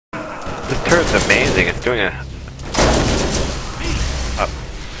This turret's amazing. It's doing a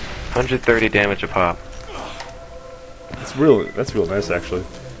 130 damage a pop. That's real nice actually.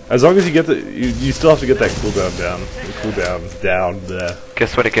 As long as you get the you still have to get that cooldown down. The cooldown's down there.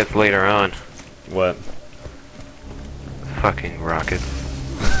 Guess what it gets later on? What? Fucking rocket.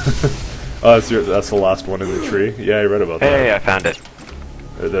 Oh, that's the last one in the tree. Yeah, I read about that. Hey, I found it.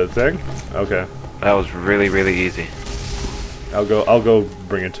 The thing? Okay. That was really, really easy. I'll go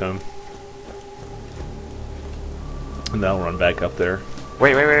bring it to him. And then I'll run back up there.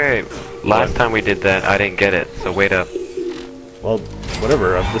 Wait. Last time we did that, I didn't get it, so wait up. Well,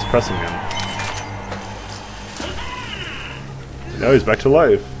 whatever, I'm just pressing him. Now he's back to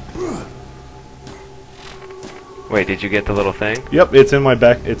life. Wait, did you get the little thing? Yep, it's in my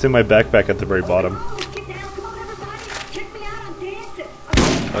backpack at the very bottom.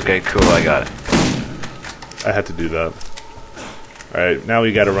 Okay, cool, I got it. I had to do that. Alright, now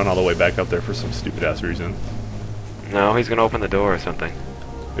we gotta run all the way back up there for some stupid ass reason. No, he's gonna open the door or something.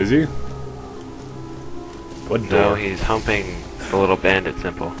 Is he? What door? No, he's humping the little bandit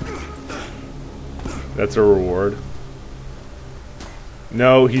symbol. That's a reward.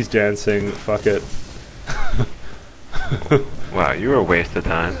 No, he's dancing. Fuck it. Wow, you were a waste of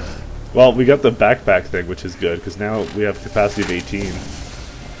time. Well, we got the backpack thing, which is good, because now we have capacity of 18.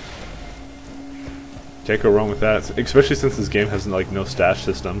 Can't go wrong with that, especially since this game has like no stash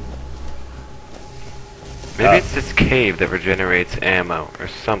system. Maybe it's this cave that regenerates ammo or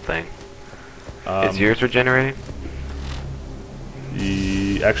something. Is yours regenerating?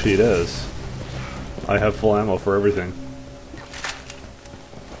 Actually, it is. I have full ammo for everything.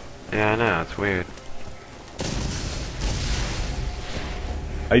 Yeah, I know, it's weird.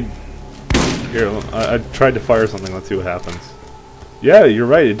 I tried to fire something. Let's see what happens. Yeah, you're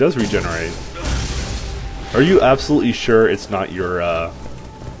right. It does regenerate. Are you absolutely sure it's not your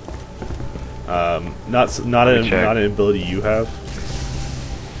not an ability you have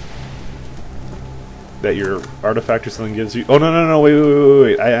that your artifact or something gives you? Oh no!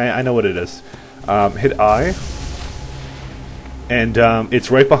 Wait! I know what it is. Hit I, and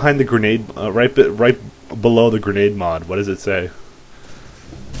it's right behind the grenade. Right below the grenade mod. What does it say?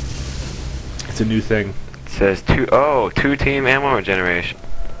 It's a new thing. It says two team ammo regeneration.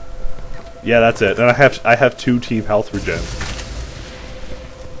 Yeah, that's it. And I have 2 team health regen.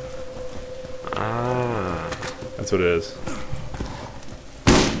 Ah. That's what it is.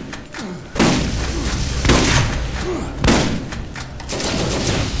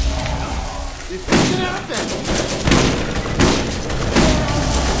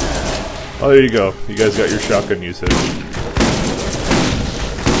 Oh, there you go. You guys got your shotgun usage.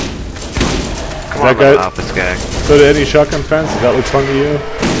 Come on, little alpha skag. So did any shotgun fans? Does that look fun to you?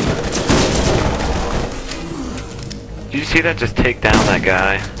 Did you see that just take down that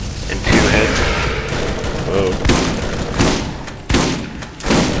guy in 2 hits? Whoa.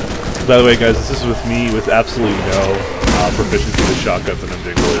 By the way, guys, this is with me with absolutely no proficiency with shotguns, and I'm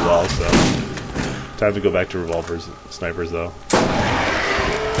doing really well, so... Time to go back to revolvers, snipers, though.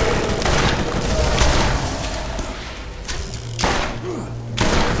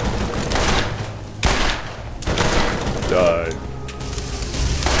 Die.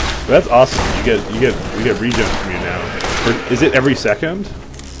 That's awesome. We get regen from you now. Is it every second?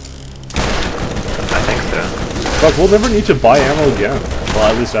 I think so. Fuck, we'll never need to buy ammo again.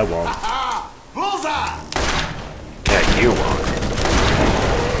 Well, at least I won't. Yeah, you won't.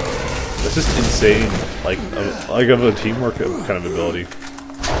 That's just insane. Like of a teamwork kind of ability.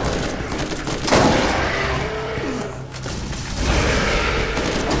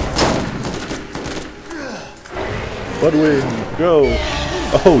 Bloodwing, go!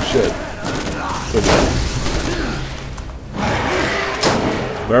 Oh shit. So bad.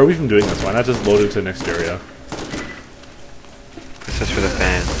 Why are we even doing this? Why not just load into the next area? This is for the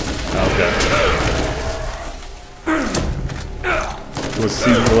fans. Okay. Was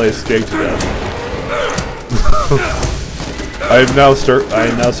seeing the lay skate to death. I am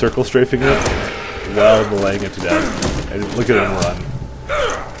now circle strafing it while laying it to death. And look at him run.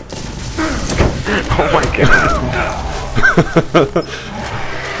 Oh my god.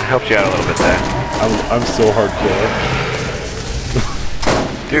 I helped you out a little bit there. I'm so hardcore.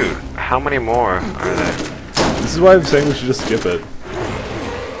 Dude, how many more are there? This is why I'm saying we should just skip it.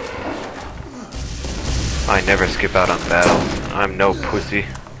 I never skip out on battles. I'm no pussy.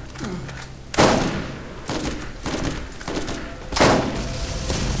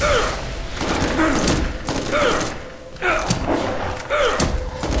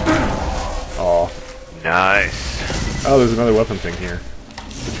 Aw. Nice. Oh, there's another weapon thing here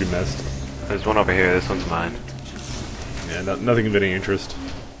that you missed. There's one over here. This one's mine. Yeah, nothing of any interest.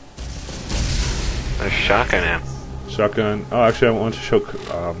 A shotgun ammo. Shotgun. Oh, actually, I want to show.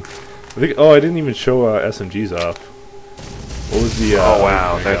 I think. Oh, I didn't even show SMGs off. What was the? Oh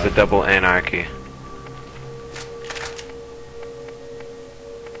wow, there's a double anarchy.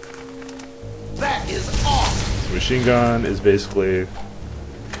 That is awesome. So machine gun is basically.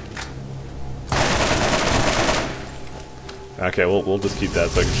 Okay, we'll just keep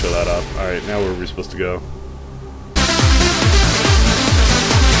that so I can show that off. All right, now where are we supposed to go?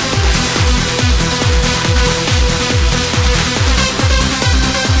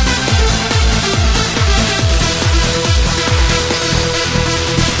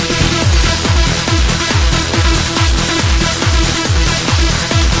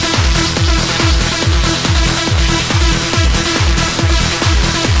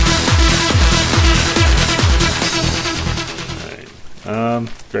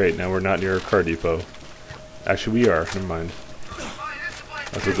 Great, now we're not near a car depot. Actually, we are. Never mind.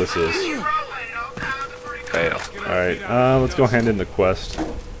 That's what this is. Fail. Alright, let's go hand in the quest. You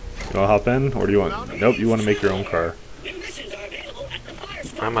want to hop in? Or do you want... Nope, you want to make your own car.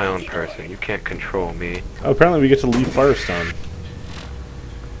 I'm my own person. You can't control me. Oh, apparently we get to leave Firestone.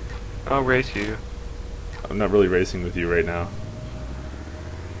 I'll race you. I'm not really racing with you right now.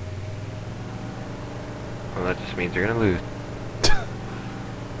 Well, that just means you're gonna lose.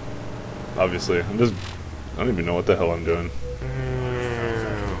 Obviously. I don't even know what the hell I'm doing.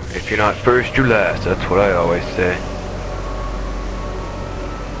 If you're not first, you're last. That's what I always say.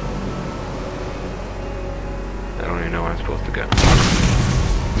 I don't even know where I'm supposed to go.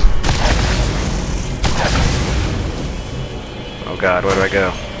 Oh god, where do I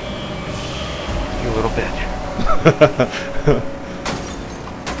go? You little bitch.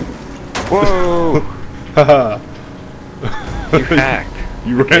 Whoa! Haha. You hacked.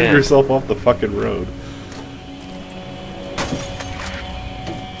 You ran Again. yourself off the fucking road.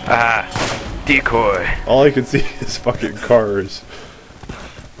 Ah, decoy. All I can see is fucking cars.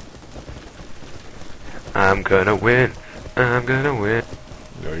 I'm gonna win. I'm gonna win.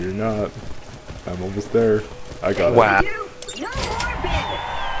 No, you're not. I'm almost there. I got Wow. it.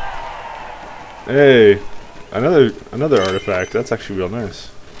 Hey, another artifact. That's actually real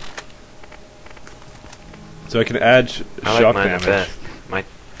nice. So I can add I shock like mine damage. the best. My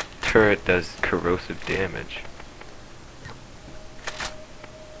turret does corrosive damage.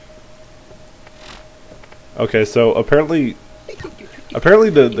 Okay, so apparently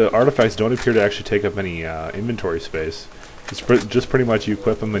the artifacts don't appear to actually take up any inventory space. It's just pretty much you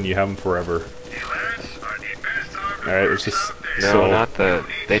equip them and you have them forever. All right, it's just No, not the.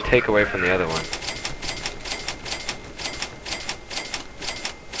 They take away from the other one.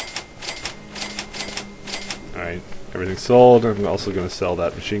 Alright, everything's sold. I'm also going to sell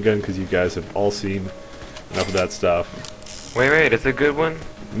that machine gun because you guys have all seen enough of that stuff. Wait, it's a good one?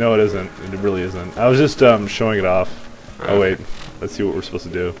 No, it isn't. It really isn't. I was just showing it off. Oh wait, let's see what we're supposed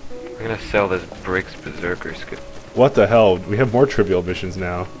to do. I'm gonna sell this Briggs Berserker skin. What the hell? We have more trivial missions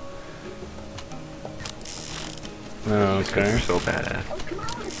now. Oh, These guns are okay. so badass.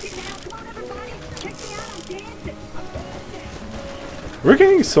 We're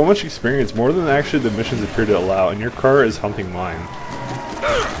getting so much experience, more than actually the missions appear to allow, and your car is humping mine.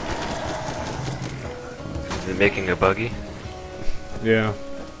 Is it making a buggy? Yeah.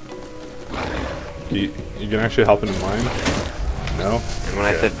 You can actually help in mine? No? And when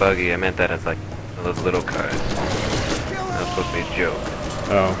I said buggy, I meant that as like those little cars. That was supposed to be a joke.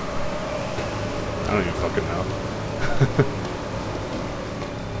 Oh. I don't even fucking know.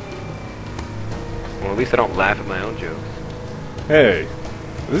 Well, at least I don't laugh at my own jokes. Hey,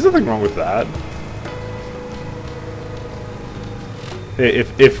 there's nothing wrong with that. Hey, if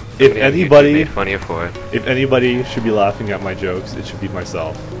Somebody on YouTube anybody made fun of you for it. if anybody should be laughing at my jokes, it should be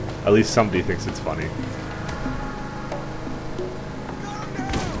myself. At least somebody thinks it's funny.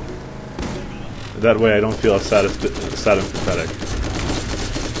 That way, I don't feel sad and pathetic.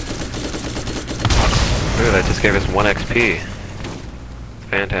 Ooh, that just gave us 1 XP.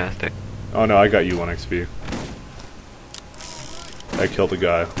 Fantastic. Oh no, I got you 1 XP. I killed a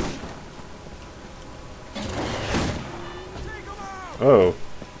guy. Oh,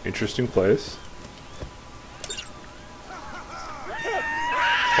 interesting place.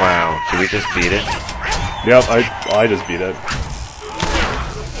 Wow, did we just beat it? Yep, I just beat it.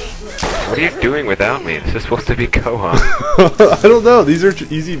 What are you doing without me? This is supposed to be co-op. I don't know. These are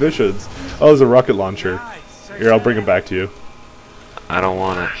easy missions. Oh, there's a rocket launcher. Here, I'll bring it back to you. I don't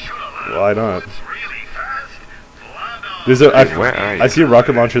want it. Why not? There's a. Dude, where are you? I see a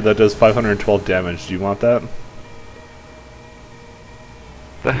rocket launcher that does 512 damage. Do you want that?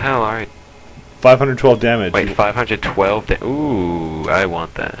 The hell are you? 512 damage. Wait, 512 Ooh, I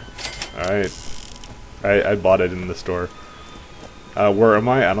want that. All right. I bought it in the store. Where am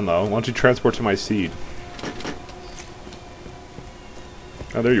I? I don't know. Why don't you transport to my seat?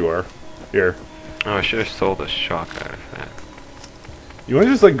 Oh, there you are. Here. Oh, I should have sold a shotgun for that. You want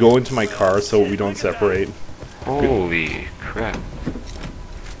to just like go into my car so we don't separate? Holy crap.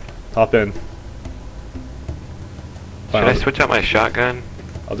 Hop in. Should I switch out my shotgun?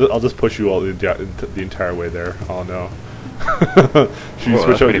 I'll just push you all the entire way there. Oh no. Should you Whoa,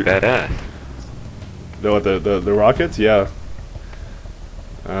 switch that's out pretty your badass. the rockets? Yeah.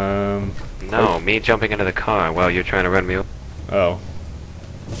 No, me jumping into the car while you're trying to run me over. Oh.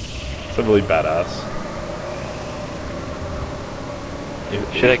 It's really badass.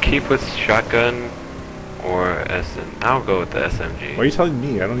 Should I keep with shotgun or SM? I'll go with the SMG. Why are you telling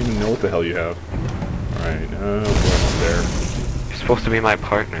me? I don't even know what the hell you have. Alright, going up there. You're supposed to be my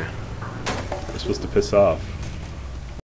partner. You're supposed to piss off.